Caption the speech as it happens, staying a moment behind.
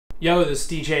Yo,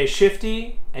 this is DJ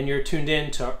Shiftee, and you're tuned in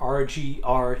to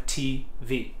RGR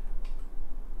TV.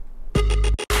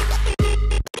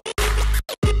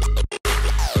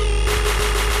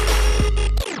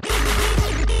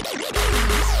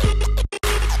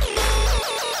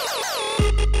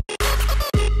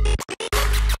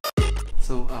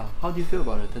 So, how do you feel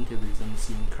about the turntablism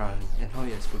scene currently, and how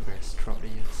it has progressed throughout the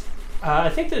years? I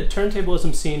think the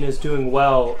turntablism scene is doing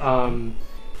well.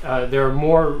 There are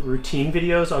more routine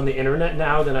videos on the internet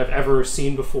now than I've ever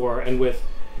seen before, and with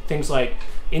things like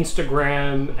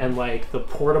Instagram and like the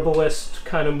portablist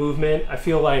kind of movement, I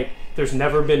feel like there's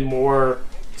never been more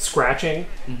scratching.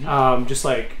 Just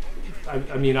like,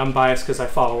 I mean, I'm biased because I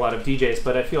follow a lot of DJs,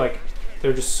 but I feel like there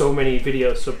are just so many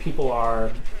videos, so people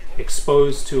are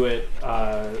exposed to it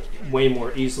way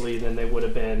more easily than they would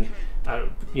have been,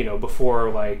 before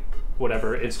like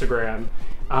whatever Instagram.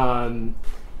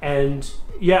 And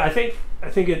yeah, I think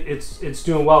it's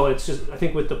doing well. It's just, I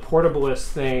think with the portablist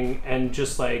thing and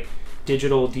just like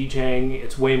digital DJing,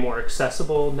 it's way more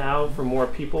accessible now for more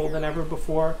people than ever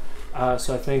before.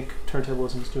 So I think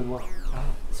turntablism is doing well.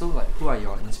 So like, who are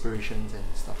your inspirations and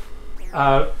stuff?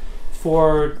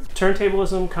 For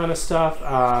turntablism kind of stuff,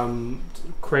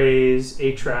 Craze,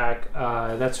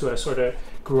 E-TracX, that's who I sort of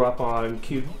grew up on.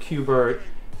 Qbert,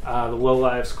 the Low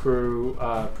Lives crew,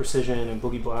 Precision and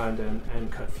Boogie Blonde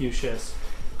and Confucius,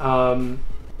 and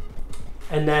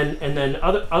then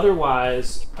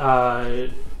otherwise,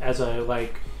 as I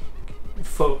like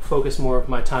focus more of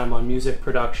my time on music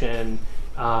production,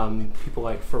 people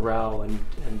like Pharrell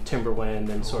and Timberland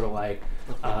and sort of like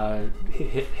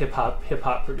hip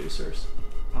hop producers.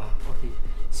 Okay.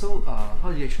 So,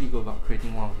 how do you actually go about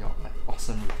creating one of your like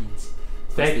awesome routines?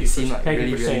 Thank you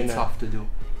for saying that. Tough to do.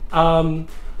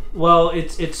 Well,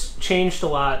 it's changed a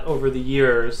lot over the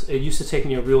years. It used to take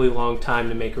me a really long time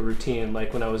to make a routine.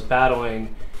 Like when I was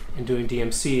battling and doing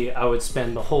DMC, I would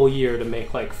spend the whole year to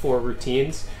make like 4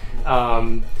 routines.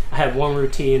 I had one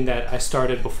routine that I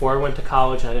started before I went to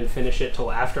college, and I didn't finish it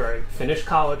till after I finished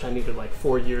college. I needed like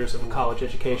 4 years of college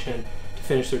education to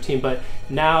finish the routine. But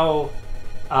now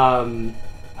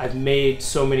I've made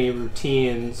so many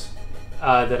routines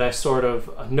that I sort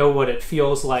of know what it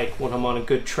feels like when I'm on a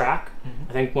good track.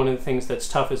 I think one of the things that's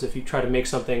tough is if you try to make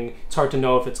something, it's hard to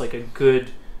know if it's like a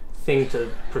good thing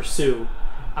to pursue.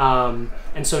 And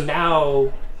so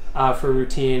now for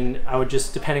routine, I would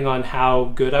just, depending on how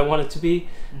good I want it to be,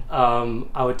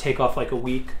 I would take off like a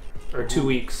week or 2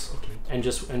 weeks and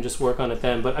just work on it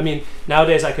then. But I mean,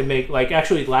 nowadays I could make, like,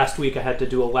 actually last week I had to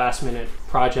do a last minute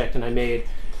project and I made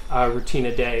a routine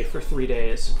a day for 3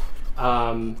 days.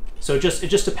 So it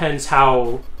just depends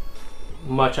how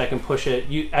much I can push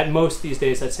it. At most these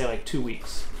days, I'd say like 2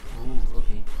 weeks. Oh,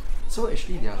 okay. So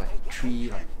actually, there are like 3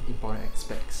 like important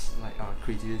aspects, like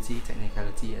creativity,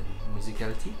 technicality, and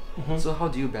musicality. So how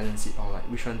do you balance it, or like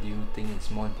which one do you think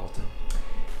is more important?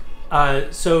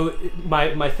 So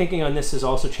my thinking on this has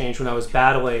also changed. When I was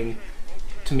battling,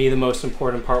 to me the most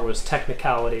important part was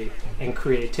technicality and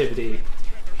creativity,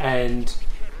 and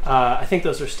I think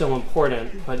those are still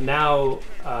important, but now,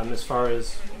 as far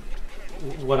as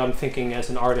what I'm thinking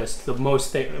as an artist, the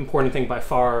most important thing by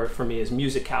far for me is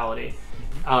musicality.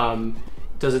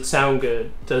 Does it sound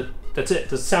good? That's it.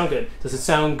 Does it sound good? Does it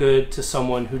sound good to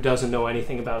someone who doesn't know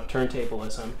anything about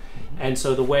turntablism? And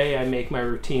so the way I make my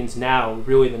routines now,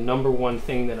 really the number one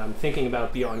thing that I'm thinking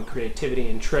about beyond creativity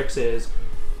and tricks is,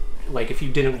 like, if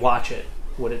you didn't watch it,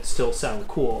 would it still sound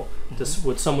cool?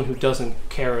 Would someone who doesn't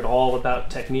care at all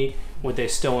about technique, would they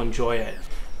still enjoy it?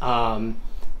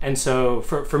 And so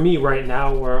for me right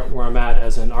now, where I'm at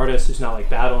as an artist who's not like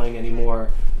battling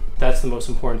anymore, that's the most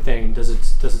important thing. Does it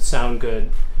sound good?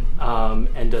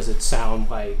 And does it sound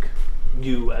like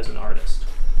you as an artist?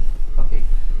 Okay.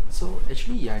 So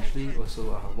actually, you're actually also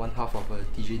one half of a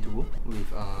DJ duo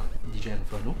with DJ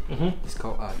Inferno. It's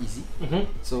called Easy.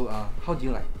 So how do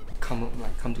you like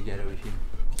come together with him?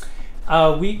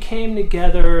 We came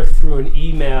together through an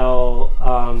email.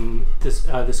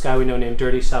 This guy we know named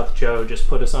Dirty South Joe just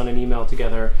put us on an email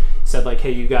together, said like,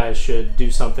 hey, you guys should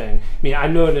do something. I mean,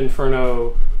 I've known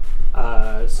Inferno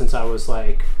since I was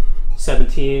like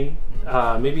 17,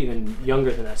 maybe even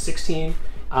younger than that, 16,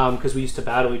 because we used to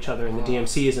battle each other in the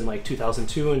DMCs in like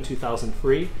 2002 and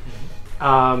 2003.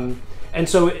 And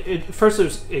so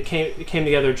first it came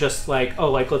together just like, oh,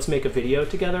 like let's make a video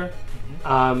together.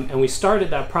 And we started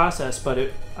that process,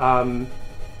 but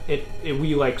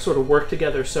we like sort of worked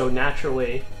together so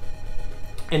naturally.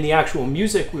 And the actual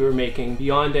music we were making,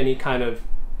 beyond any kind of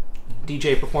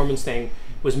DJ performance thing,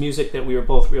 was music that we were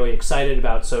both really excited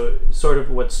about. So sort of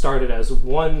what started as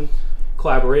one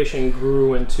collaboration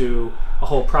grew into a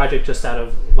whole project just out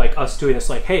of like us doing this.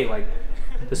 Like, hey, like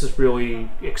this is really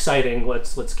exciting.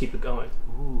 Let's keep it going.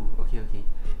 Ooh, okay.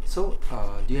 So,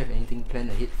 do you have anything planned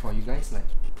ahead for you guys? Like,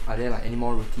 are there like any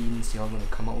more routines you're going to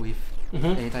come up with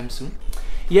anytime soon?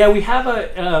 Yeah, we have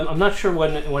a. I'm not sure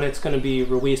when it's going to be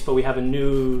released, but we have a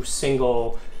new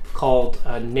single called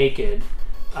 "Naked"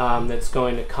 that's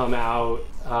going to come out.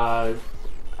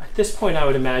 At this point, I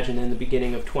would imagine in the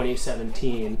beginning of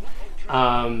 2017,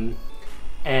 and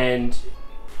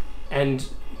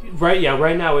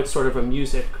right now it's sort of a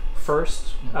music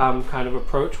first kind of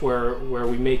approach where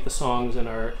we make the songs, and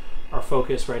our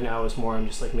focus right now is more on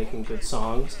just like making good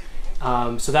songs.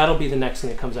 So that'll be the next thing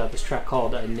that comes out. This track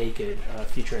called "Naked"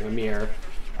 featuring Amir,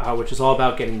 which is all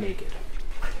about getting naked.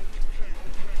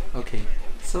 Okay.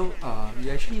 So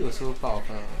you're actually also part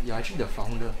of you're actually the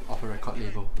founder of a record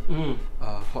label,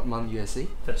 Hot Mom USA.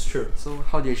 That's true. So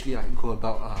how do you actually like go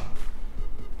about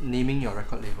naming your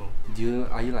record label?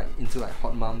 Are you like into like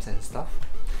hot moms and stuff?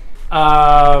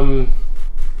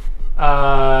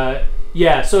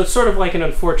 Yeah. So it's sort of like an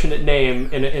unfortunate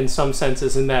name in some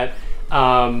senses, in that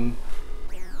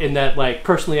like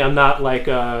personally I'm not like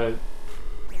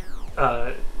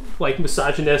like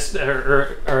misogynist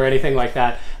or anything like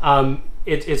that.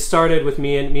 It started with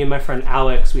me and my friend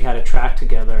Alex. We had a track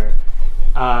together,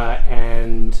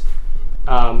 and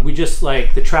we just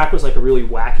like, the track was like a really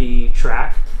wacky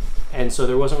track, and so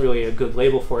there wasn't really a good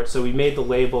label for it. So we made the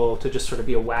label to just sort of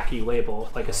be a wacky label,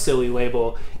 like a silly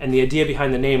label. And the idea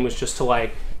behind the name was just to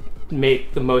like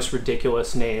make the most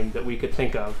ridiculous name that we could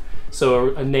think of.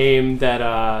 So a name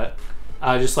that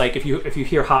just like if you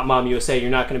hear Hot Mom USA,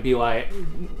 you're not going to be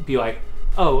like,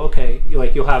 oh, okay,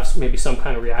 you'll have maybe some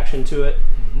kind of reaction to it.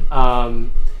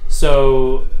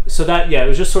 So that, yeah, it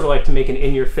was just sort of like to make an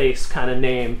in-your-face kind of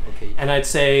name. Okay. And I'd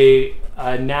say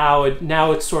now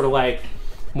it's sort of like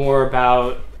more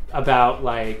about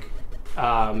like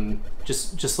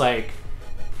just like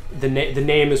the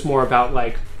name is more about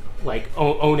like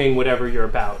owning whatever you're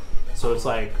about. So it's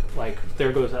like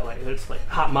there goes that, like it's like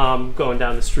Hot Mom going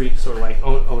down the street, sort of like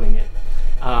owning it.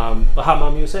 But Hot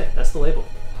Mom USA, that's the label.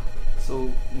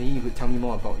 So maybe you could tell me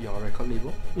more about your record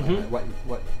label, like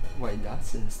what it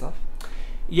does and stuff.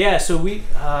 Yeah, so we've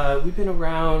been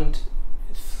around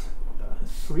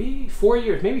 4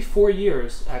 years, maybe 4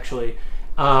 years actually,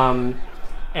 and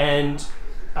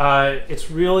it's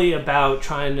really about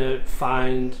trying to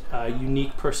find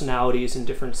unique personalities in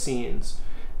different scenes.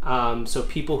 So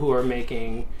people who are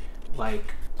making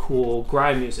like cool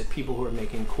grime music, people who are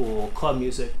making cool club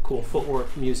music, cool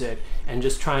footwork music, and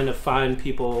just trying to find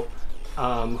people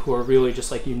who are really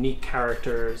just like unique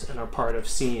characters and are part of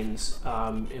scenes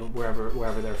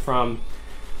wherever they're from.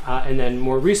 And then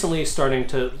more recently starting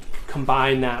to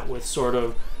combine that with sort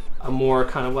of a more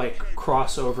kind of like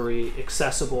crossover-y,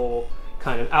 accessible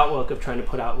kind of outlook of trying to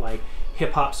put out like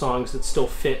hip-hop songs that still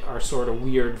fit our sort of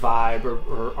weird vibe,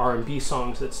 or R&B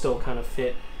songs that still kind of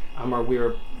fit our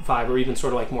weird vibe, or even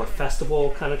sort of like more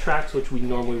festival kind of tracks, which we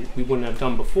wouldn't have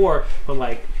done before, but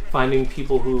like finding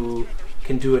people who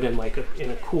can do it in like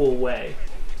in a cool way.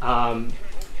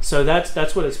 So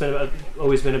that's what it's been about,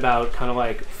 always been about, kind of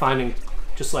like finding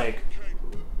just like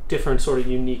different sort of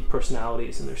unique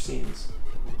personalities in their scenes.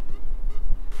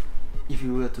 If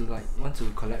you were to like want to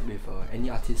collab with any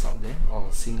artist out there,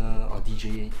 or singer or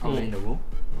DJ out there in the world,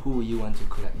 who would you want to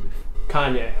collab with?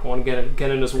 Kanye. I want to get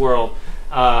in his world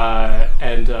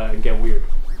and get weird.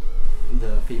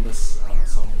 The famous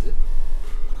song, is it?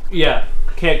 Yeah,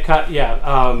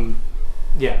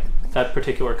 yeah, that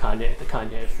particular Kanye. The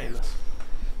Kanye is famous.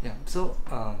 Yeah. So,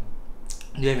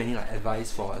 do you have any like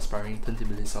advice for aspiring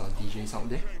turntablists or DJs out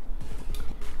there?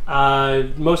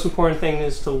 Most important thing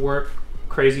is to work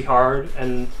crazy hard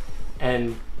and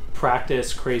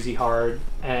practice crazy hard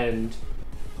and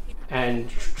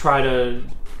try to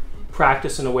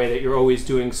practice in a way that you're always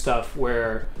doing stuff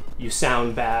where you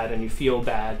sound bad and you feel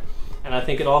bad. And I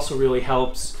think it also really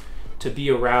helps to be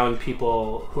around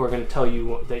people who are going to tell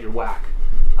you that you're whack.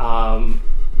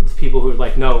 People who are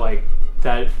like, no, like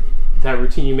that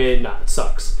routine you made, nah, it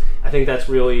sucks. I think that's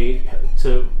really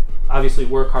to obviously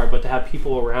work hard, but to have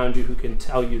people around you who can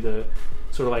tell you the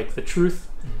sort of like the truth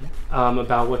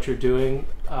about what you're doing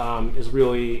is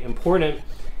really important.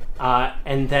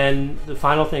 And then the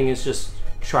final thing is just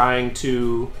trying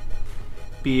to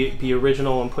be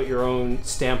original and put your own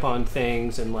stamp on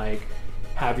things, and like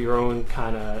have your own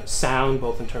kind of sound,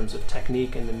 both in terms of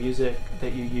technique and the music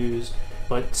that you use.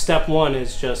 But step one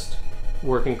is just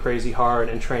working crazy hard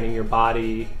and training your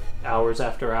body hours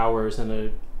after hours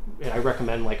and I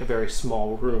recommend like a very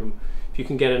small room. If you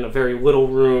can get in a very little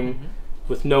room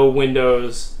with no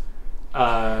windows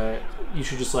you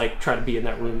should just like try to be in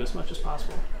that room as much as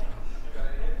possible.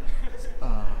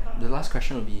 The last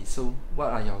question will be, so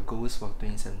what are your goals for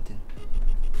 2017?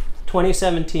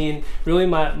 2017, really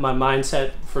my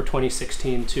mindset for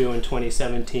 2016 too and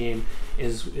 2017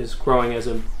 is growing as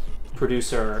a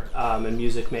producer and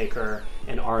music maker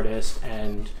and artist,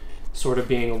 and sort of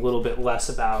being a little bit less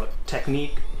about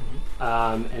technique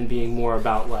and being more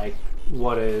about like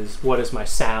what is my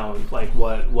sound, like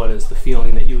what is the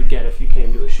feeling that you would get if you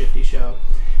came to a Shiftee show.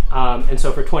 And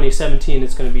so for 2017,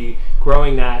 it's going to be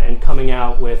growing that and coming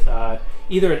out with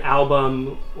either an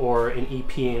album or an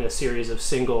EP and a series of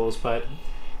singles, but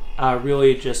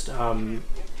really just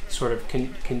sort of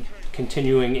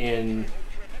continuing in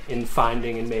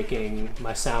finding and making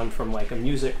my sound from like a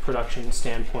music production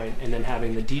standpoint, and then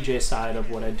having the DJ side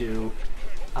of what I do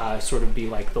sort of be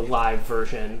like the live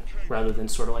version rather than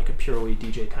sort of like a purely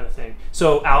DJ kind of thing.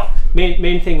 So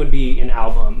main thing would be an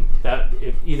album, that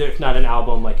if not an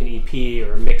album, like an EP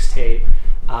or a mixtape,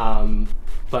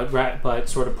 but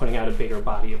sort of putting out a bigger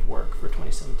body of work for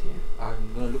 2017.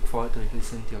 I'm gonna look forward to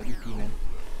listening to your EP, man.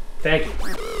 Thank you.